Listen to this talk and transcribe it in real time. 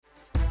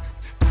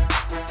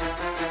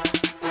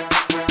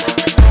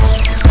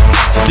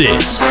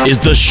This is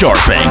The Sharp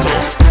Angle.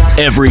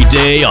 Every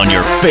day on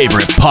your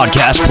favorite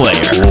podcast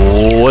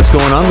player. What's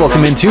going on?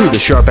 Welcome into The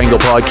Sharp Angle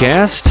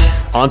Podcast.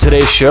 On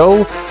today's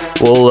show,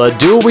 we'll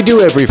do what we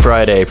do every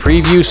Friday.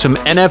 Preview some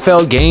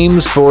NFL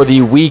games for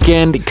the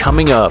weekend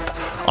coming up.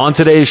 On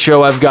today's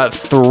show, I've got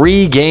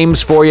 3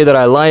 games for you that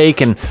I like,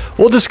 and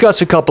we'll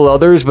discuss a couple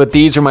others, but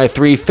these are my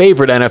 3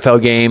 favorite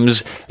NFL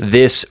games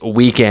this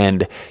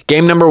weekend.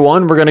 Game number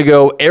 1, we're going to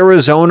go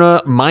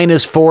Arizona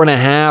minus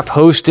 4.5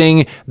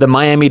 hosting the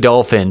Miami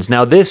Dolphins.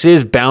 Now, this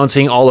is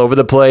bouncing all over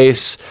the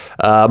place.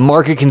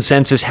 Market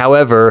consensus,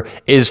 however,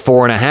 is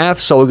 4.5,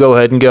 so we'll go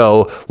ahead and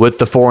go with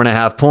the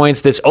 4.5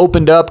 points. This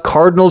opened up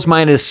Cardinals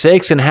minus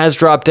 6 and has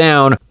dropped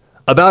down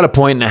about 1.5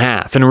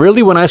 points. And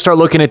really, when I start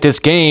looking at this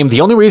game, the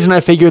only reason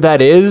I figure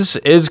that is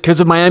because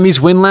of Miami's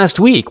win last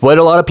week. What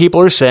a lot of people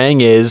are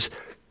saying is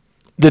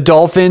the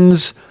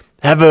Dolphins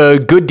have a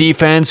good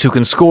defense who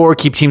can score,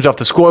 keep teams off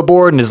the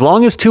scoreboard, and as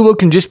long as Tua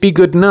can just be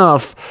good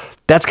enough,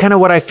 that's kind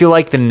of what I feel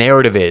like the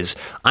narrative is.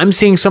 I'm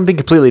seeing something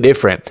completely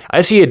different.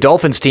 I see a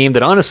Dolphins team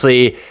that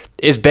honestly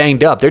is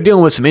banged up. They're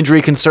dealing with some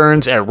injury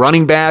concerns at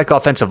running back,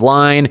 offensive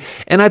line,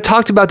 and I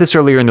talked about this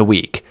earlier in the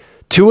week.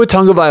 Tua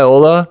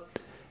Tagovailoa,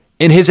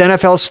 in his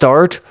NFL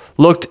start,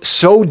 looked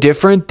so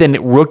different than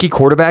rookie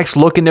quarterbacks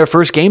look in their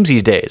first games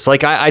these days.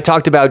 Like I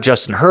talked about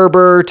Justin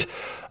Herbert,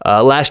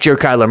 last year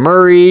Kyler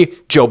Murray,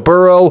 Joe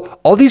Burrow.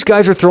 All these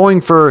guys are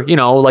throwing for,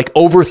 like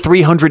over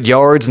 300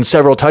 yards and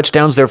several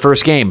touchdowns their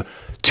first game.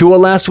 Tua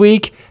last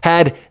week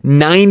had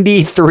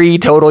 93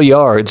 total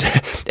yards.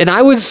 And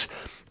I was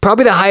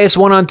probably the highest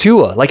one on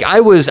Tua.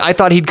 I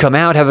thought he'd come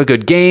out, have a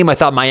good game. I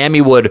thought Miami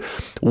would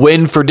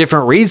win for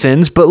different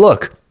reasons. But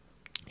look,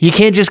 you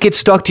can't just get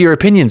stuck to your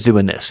opinions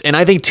doing this. And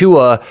I think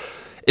Tua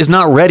is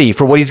not ready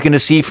for what he's going to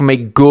see from a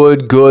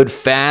good,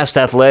 fast,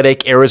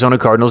 athletic Arizona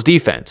Cardinals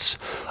defense.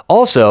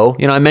 Also,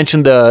 I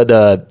mentioned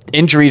the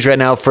injuries right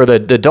now for the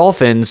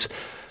Dolphins.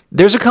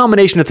 There's a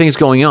combination of things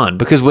going on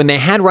because when they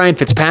had Ryan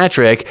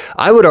Fitzpatrick,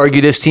 I would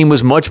argue this team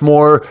was much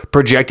more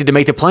projected to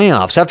make the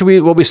playoffs. After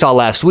what we saw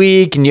last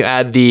week, and you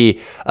add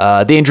the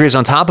injuries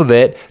on top of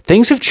it,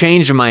 things have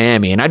changed in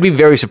Miami, and I'd be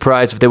very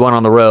surprised if they went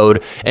on the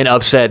road and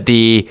upset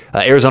the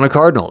Arizona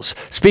Cardinals.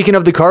 Speaking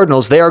of the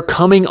Cardinals, they are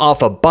coming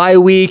off a bye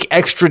week,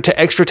 extra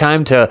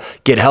time to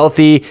get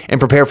healthy and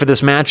prepare for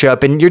this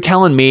matchup, and you're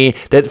telling me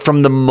that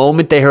from the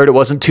moment they heard it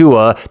wasn't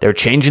Tua, they're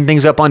changing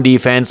things up on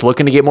defense,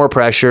 looking to get more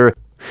pressure.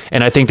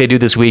 And I think they do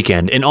this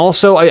weekend. And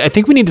also, I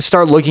think we need to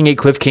start looking at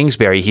Cliff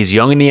Kingsbury. He's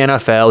young in the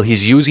NFL.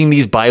 He's using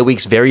these bye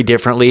weeks very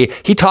differently.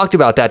 He talked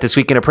about that this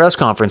week in a press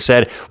conference,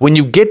 said, when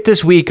you get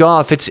this week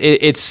off,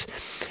 it's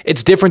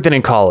different than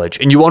in college,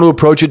 and you want to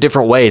approach it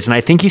different ways. And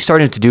I think he's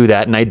starting to do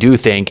that, and I do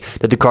think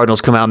that the Cardinals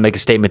come out and make a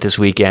statement this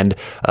weekend.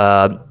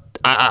 I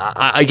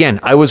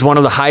was one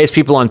of the highest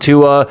people on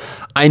Tua.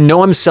 I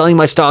know I'm selling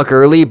my stock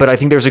early, but I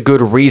think there's a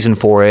good reason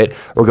for it.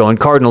 We're going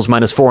Cardinals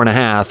minus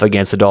 4.5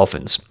 against the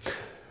Dolphins.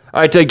 All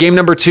right, game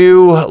number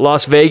 2,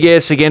 Las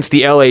Vegas against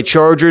the LA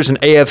Chargers, an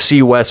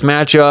AFC West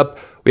matchup.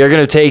 We are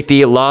going to take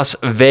the Las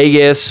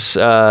Vegas,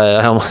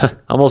 I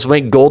almost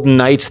went Golden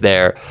Knights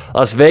there.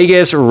 Las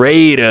Vegas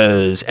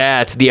Raiders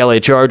at the LA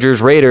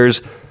Chargers.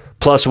 Raiders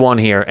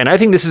 +1 here. And I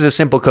think this is a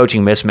simple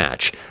coaching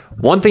mismatch.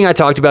 One thing I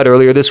talked about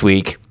earlier this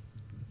week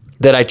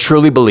that I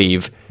truly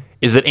believe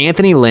is that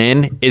Anthony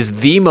Lynn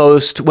is the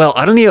most,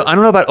 I don't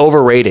know about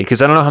overrated,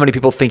 because I don't know how many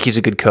people think he's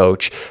a good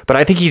coach, but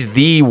I think he's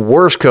the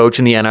worst coach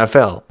in the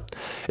NFL.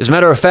 As a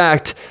matter of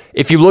fact,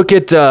 if you look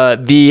at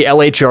the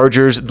LA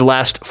Chargers, the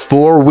last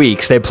 4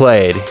 weeks they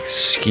played,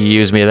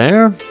 excuse me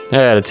there, I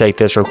had to take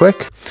this real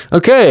quick.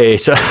 Okay,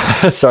 so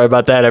sorry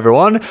about that,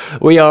 everyone.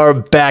 We are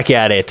back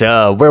at it.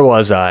 Where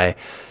was I?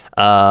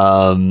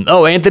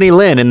 Anthony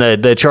Lynn in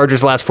the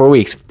Chargers' last 4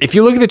 weeks. If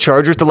you look at the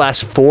Chargers the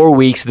last 4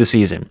 weeks of the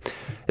season,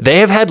 they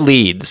have had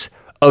leads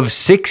of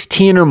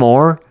 16 or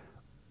more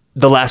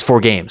the last 4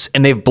 games,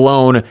 and they've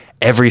blown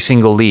every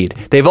single lead.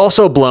 They've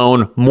also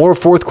blown more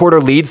fourth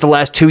quarter leads the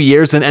last 2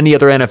 years than any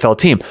other NFL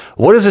team.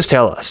 What does this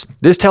tell us?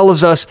 This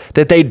tells us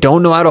that they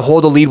don't know how to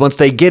hold a lead once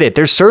they get it.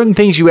 There's certain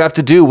things you have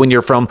to do when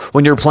you're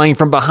playing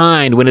from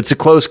behind, when it's a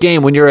close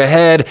game, when you're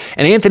ahead,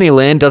 and Anthony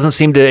Lynn doesn't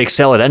seem to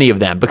excel at any of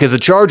them because the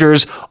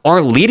Chargers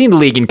aren't leading the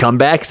league in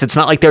comebacks. It's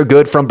not like they're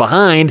good from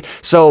behind.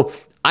 So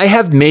I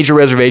have major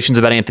reservations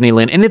about Anthony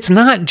Lynn, and it's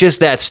not just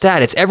that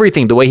stat. It's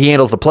everything. The way he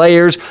handles the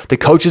players, the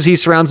coaches he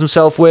surrounds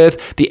himself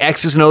with, the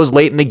X's and O's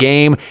late in the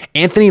game.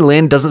 Anthony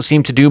Lynn doesn't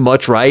seem to do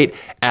much right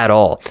at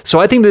all. So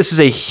I think this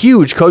is a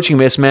huge coaching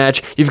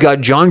mismatch. You've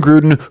got Jon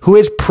Gruden, who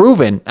has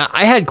proven,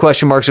 I had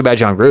question marks about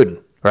Jon Gruden,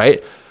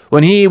 right?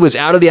 When he was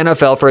out of the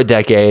NFL for a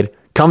decade,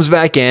 comes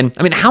back in.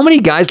 I mean, how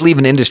many guys leave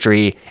an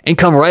industry and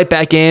come right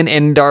back in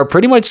and are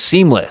pretty much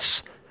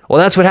seamless? Well,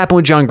 that's what happened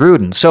with Jon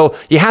Gruden. So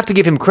you have to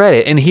give him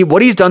credit. And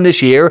what he's done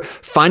this year,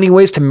 finding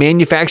ways to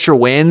manufacture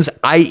wins,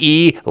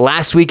 i.e.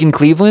 last week in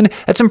Cleveland,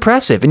 that's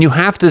impressive. And you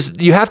have to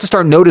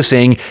start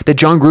noticing that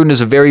Jon Gruden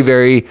is a very,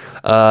 very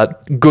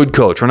good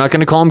coach. We're not going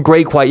to call him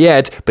great quite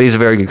yet, but he's a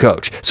very good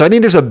coach. So I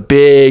think there's a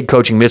big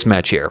coaching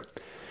mismatch here.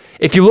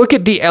 If you look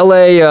at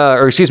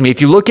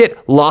if you look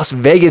at Las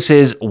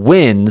Vegas's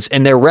wins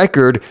and their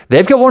record,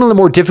 they've got one of the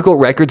more difficult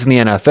records in the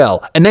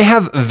NFL, and they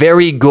have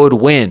very good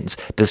wins.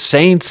 The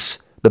Saints,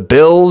 the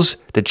Bills,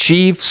 the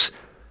Chiefs.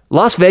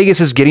 Las Vegas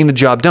is getting the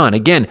job done.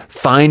 Again,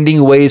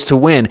 finding ways to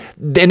win.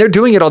 And they're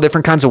doing it all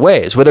different kinds of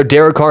ways. Whether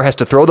Derek Carr has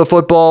to throw the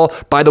football,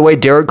 by the way,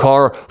 Derek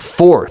Carr,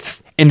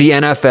 4th in the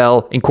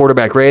NFL in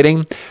quarterback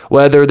rating.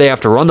 Whether they have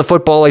to run the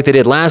football like they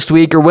did last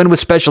week or win with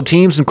special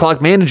teams and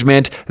clock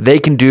management, they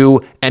can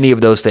do any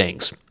of those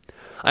things.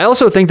 I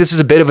also think this is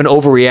a bit of an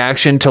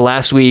overreaction to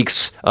last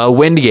week's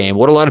wind game.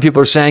 What a lot of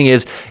people are saying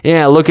is,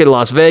 yeah, look at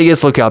Las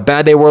Vegas, look how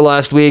bad they were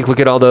last week, look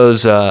at all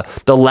those, the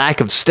lack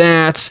of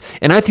stats.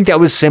 And I think that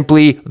was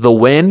simply the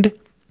wind.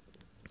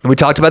 And we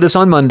talked about this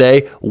on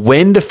Monday.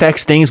 Wind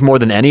affects things more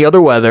than any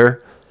other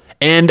weather.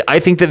 And I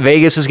think that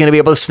Vegas is going to be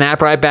able to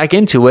snap right back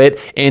into it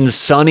in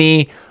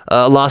sunny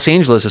Los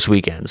Angeles this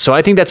weekend. So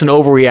I think that's an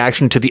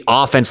overreaction to the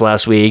offense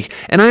last week.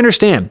 And I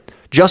understand.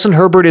 Justin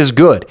Herbert is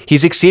good.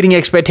 He's exceeding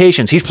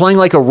expectations. He's playing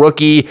like a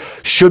rookie,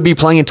 should be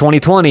playing in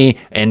 2020,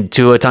 and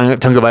Tua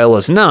Tagovailoa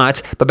is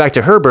not. But back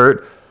to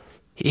Herbert,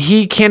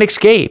 he can't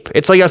escape.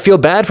 It's like I feel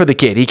bad for the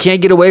kid. He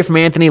can't get away from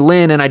Anthony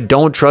Lynn, and I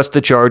don't trust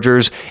the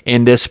Chargers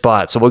in this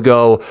spot. So we'll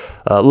go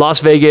Las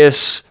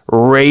Vegas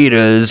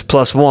Raiders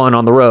 +1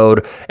 on the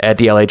road at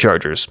the LA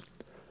Chargers.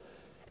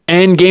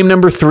 And game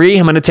number 3,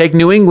 I'm going to take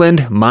New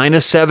England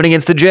 -7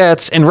 against the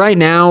Jets. And right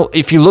now,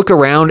 if you look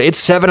around, it's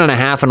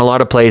 7.5 in a lot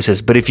of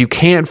places. But if you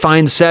can't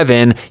find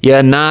 7,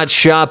 you're not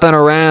shopping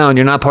around.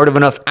 You're not part of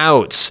enough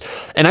outs.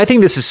 And I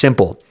think this is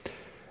simple.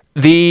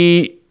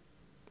 The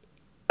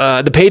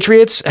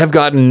Patriots have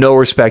gotten no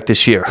respect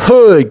this year.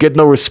 Get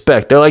no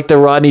respect. They're like the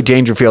Rodney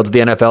Dangerfields of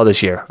the NFL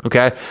this year.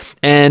 Okay,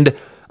 and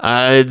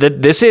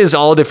this is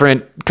all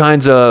different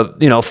kinds of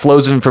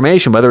flows of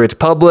information, whether it's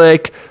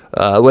public,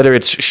 whether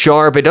it's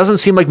sharp. It doesn't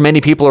seem like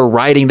many people are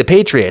riding the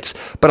Patriots,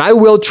 but I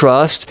will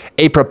trust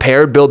a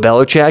prepared Bill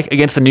Belichick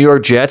against the New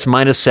York Jets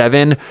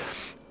 -7.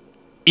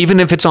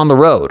 Even if it's on the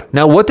road.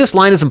 Now, what this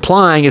line is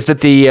implying is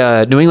that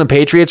the New England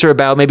Patriots are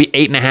about maybe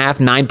 8.5,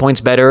 9 points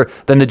better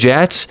than the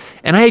Jets,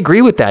 and I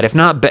agree with that, if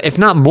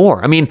not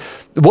more. I mean,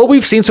 what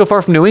we've seen so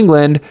far from New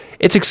England,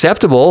 it's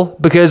acceptable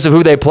because of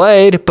who they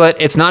played, but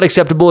it's not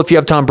acceptable if you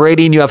have Tom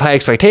Brady and you have high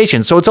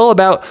expectations. So it's all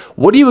about,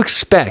 what do you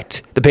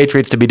expect the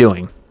Patriots to be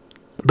doing?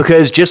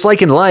 Because just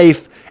like in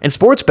life and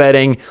sports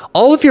betting,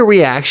 all of your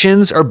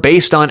reactions are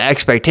based on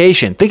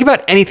expectation. Think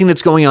about anything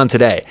that's going on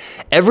today.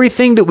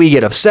 Everything that we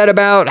get upset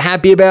about,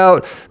 happy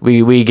about,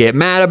 we get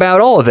mad about,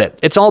 all of it.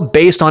 It's all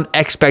based on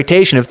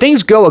expectation. If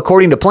things go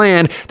according to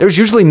plan, there's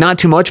usually not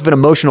too much of an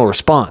emotional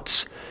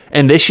response.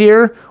 And this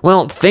year,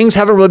 well, things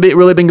haven't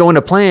really been going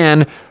to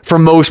plan for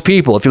most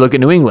people if you look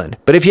at New England.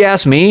 But if you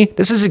ask me,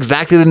 this is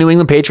exactly the New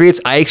England Patriots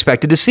I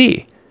expected to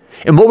see.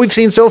 And what we've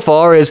seen so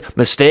far is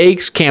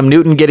mistakes, Cam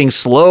Newton getting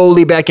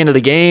slowly back into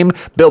the game,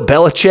 Bill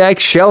Belichick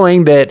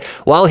showing that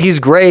while he's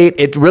great,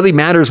 it really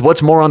matters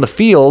what's more on the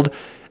field.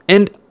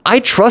 And I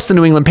trust the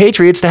New England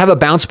Patriots to have a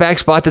bounce back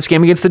spot this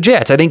game against the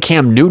Jets. I think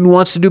Cam Newton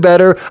wants to do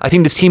better. I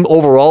think this team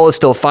overall is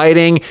still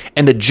fighting.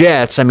 And the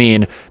Jets, I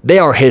mean, they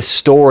are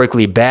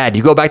historically bad.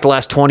 You go back the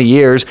last 20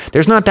 years,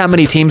 there's not that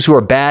many teams who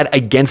are bad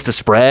against the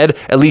spread,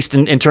 at least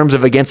in terms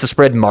of against the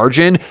spread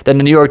margin, than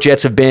the New York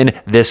Jets have been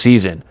this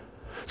season.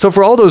 So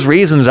for all those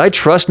reasons, I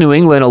trust New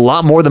England a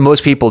lot more than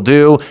most people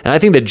do, and I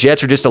think the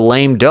Jets are just a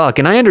lame duck.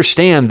 And I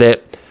understand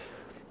that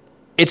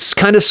it's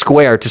kind of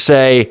square to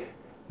say,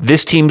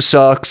 this team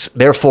sucks,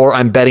 therefore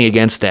I'm betting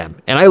against them.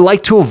 And I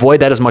like to avoid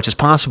that as much as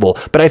possible.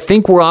 But I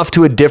think we're off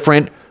to a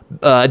different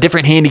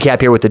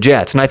handicap here with the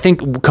Jets. And I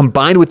think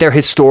combined with their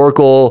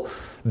historical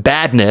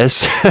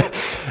badness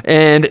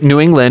and New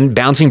England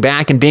bouncing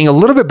back and being a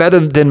little bit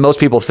better than most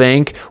people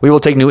think, we will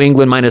take New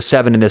England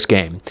 -7 in this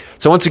game.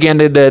 So once again,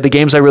 the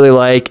games I really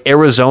like,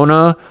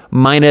 Arizona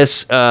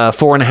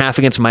 -4.5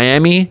 against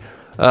Miami.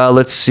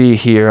 Let's see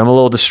here. I'm a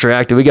little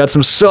distracted. We got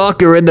some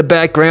soccer in the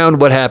background.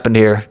 What happened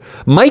here?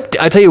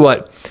 I tell you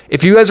what,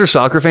 if you guys are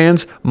soccer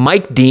fans,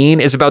 Mike Dean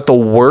is about the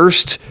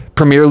worst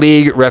Premier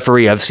League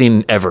referee I've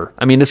seen ever.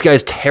 I mean, this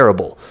guy's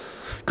terrible.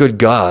 Good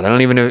God. I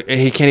don't even know.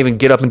 He can't even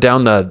get up and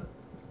down the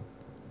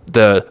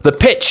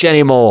pitch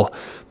anymore.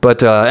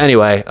 But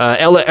anyway,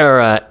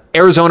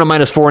 Arizona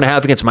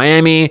 -4.5 against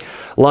Miami,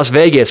 Las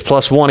Vegas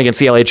 +1 against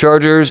the LA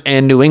Chargers,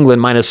 and New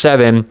England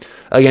 -7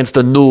 against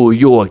the New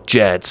York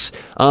Jets.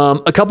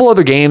 A couple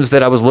other games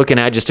that I was looking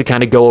at just to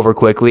kind of go over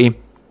quickly.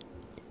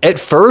 At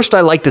first,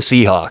 I like the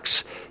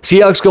Seahawks.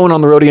 Seahawks going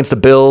on the road against the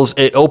Bills.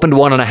 It opened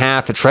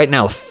 1.5. It's right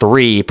now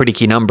 3, pretty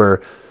key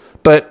number.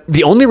 But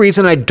the only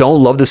reason I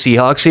don't love the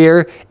Seahawks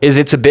here is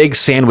it's a big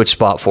sandwich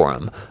spot for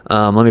them.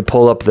 Let me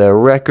pull up the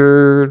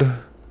record.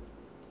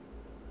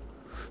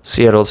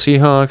 Seattle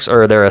Seahawks,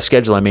 or their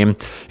schedule, I mean.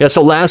 Yeah,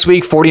 so last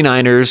week,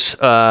 49ers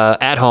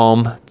at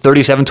home,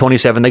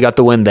 37-27, they got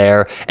the win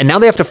there. And now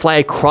they have to fly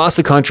across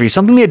the country.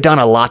 Something they've done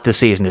a lot this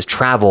season is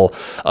travel.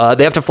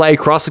 They have to fly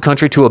across the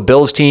country to a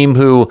Bills team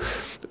who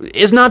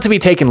is not to be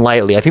taken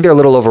lightly. I think they're a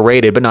little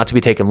overrated, but not to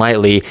be taken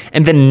lightly.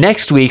 And then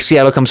next week,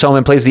 Seattle comes home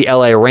and plays the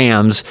LA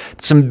Rams.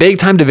 Some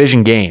big-time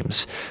division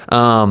games.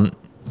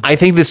 I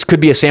think this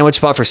could be a sandwich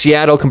spot for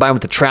Seattle combined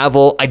with the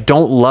travel. I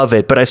don't love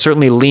it, but I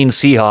certainly lean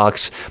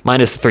Seahawks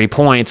minus the 3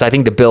 points. I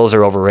think the Bills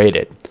are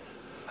overrated.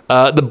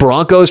 The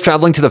Broncos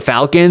traveling to the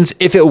Falcons.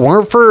 If it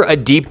weren't for a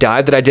deep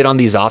dive that I did on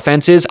these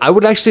offenses, I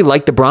would actually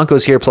like the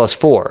Broncos here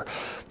 +4.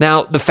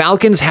 Now, the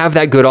Falcons have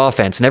that good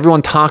offense, and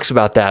everyone talks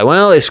about that.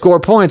 Well, they score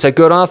points, that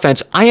good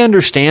offense. I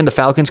understand the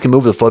Falcons can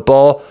move the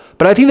football,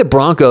 but I think the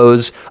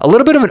Broncos, a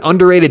little bit of an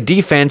underrated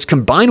defense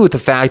combined with the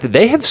fact that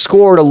they have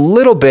scored a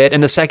little bit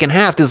in the second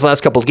half these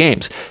last couple of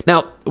games.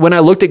 Now, when I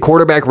looked at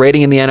quarterback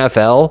rating in the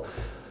NFL,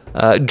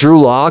 Drew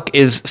Lock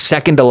is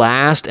second to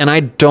last, and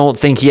I don't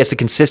think he has the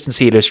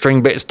consistency to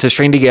string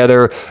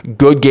together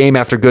good game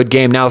after good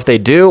game. Now, if they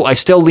do, I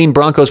still lean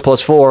Broncos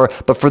 +4,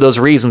 but for those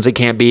reasons, it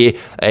can't be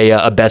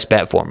a best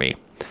bet for me.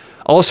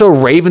 Also,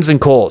 Ravens and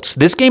Colts.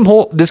 This game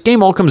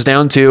all comes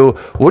down to,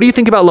 what do you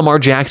think about Lamar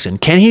Jackson?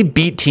 Can he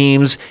beat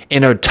teams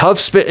in a tough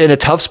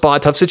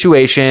spot, tough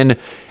situation?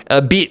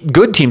 Beat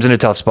good teams in a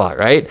tough spot,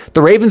 right?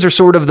 The Ravens are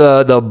sort of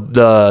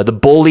the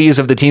bullies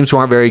of the teams who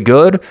aren't very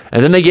good,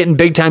 and then they get in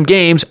big time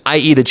games,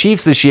 i.e. the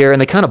Chiefs this year, and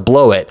they kind of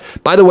blow it.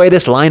 By the way,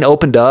 this line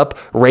opened up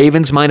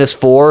Ravens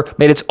 -4,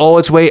 made it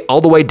all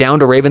the way down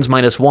to Ravens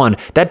 -1.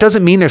 That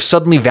doesn't mean there's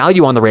suddenly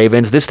value on the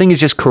Ravens. This thing has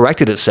just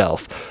corrected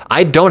itself.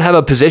 I don't have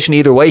a position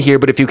either way here,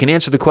 but if you can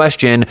answer the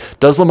question,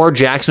 does Lamar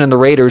Jackson and the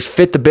Raiders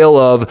fit the bill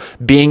of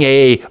being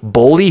a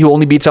bully who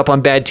only beats up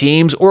on bad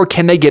teams, or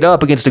can they get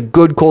up against a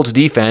good Colts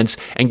defense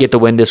and get the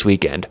win this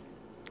weekend?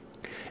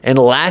 And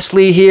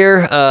lastly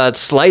here,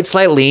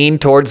 slight lean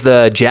towards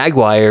the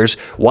Jaguars.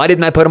 Why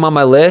didn't I put them on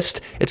my list?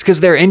 It's because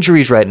they're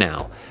injuries right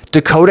now.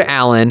 Dakota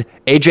Allen,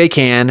 AJ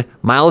Cann,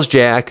 Miles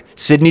Jack,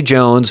 Sidney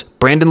Jones,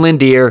 Brandon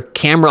Lindier,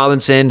 Cam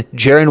Robinson,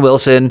 Jared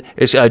Wilson,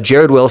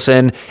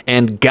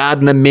 and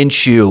Gardner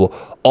Minshew,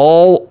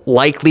 all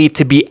likely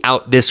to be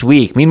out this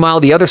week. Meanwhile,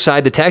 the other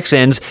side, the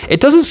Texans,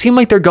 it doesn't seem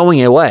like they're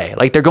going away,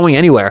 like they're going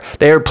anywhere.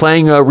 They're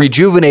playing a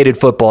rejuvenated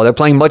football. They're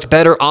playing much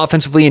better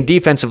offensively and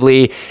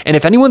defensively. And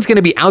if anyone's going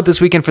to be out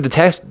this weekend for the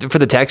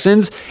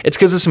Texans, it's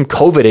because of some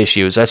COVID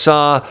issues. I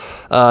saw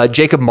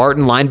Jacob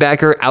Martin,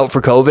 linebacker, out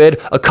for COVID.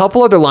 A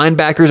couple other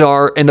linebackers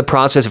are in the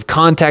process of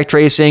contact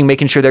tracing,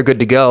 making sure they're good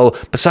to go.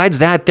 Besides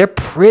that, they're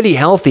pretty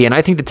healthy, and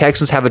I think the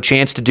Texans have a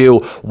chance to do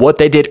what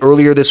they did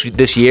earlier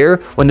this year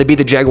when they beat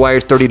the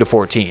Jaguars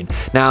 30-14.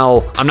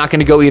 Now, I'm not going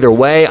to go either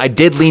way. I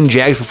did lean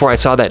Jags before I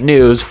saw that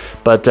news,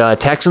 but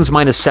Texans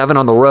 -7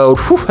 on the road,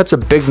 that's a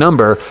big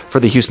number for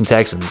the Houston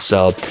Texans.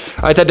 So, all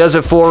right, that does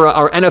it for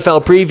our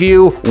NFL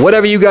preview.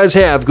 Whatever you guys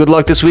have, good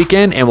luck this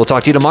weekend, and we'll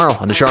talk to you tomorrow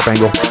on The Sharp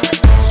Angle.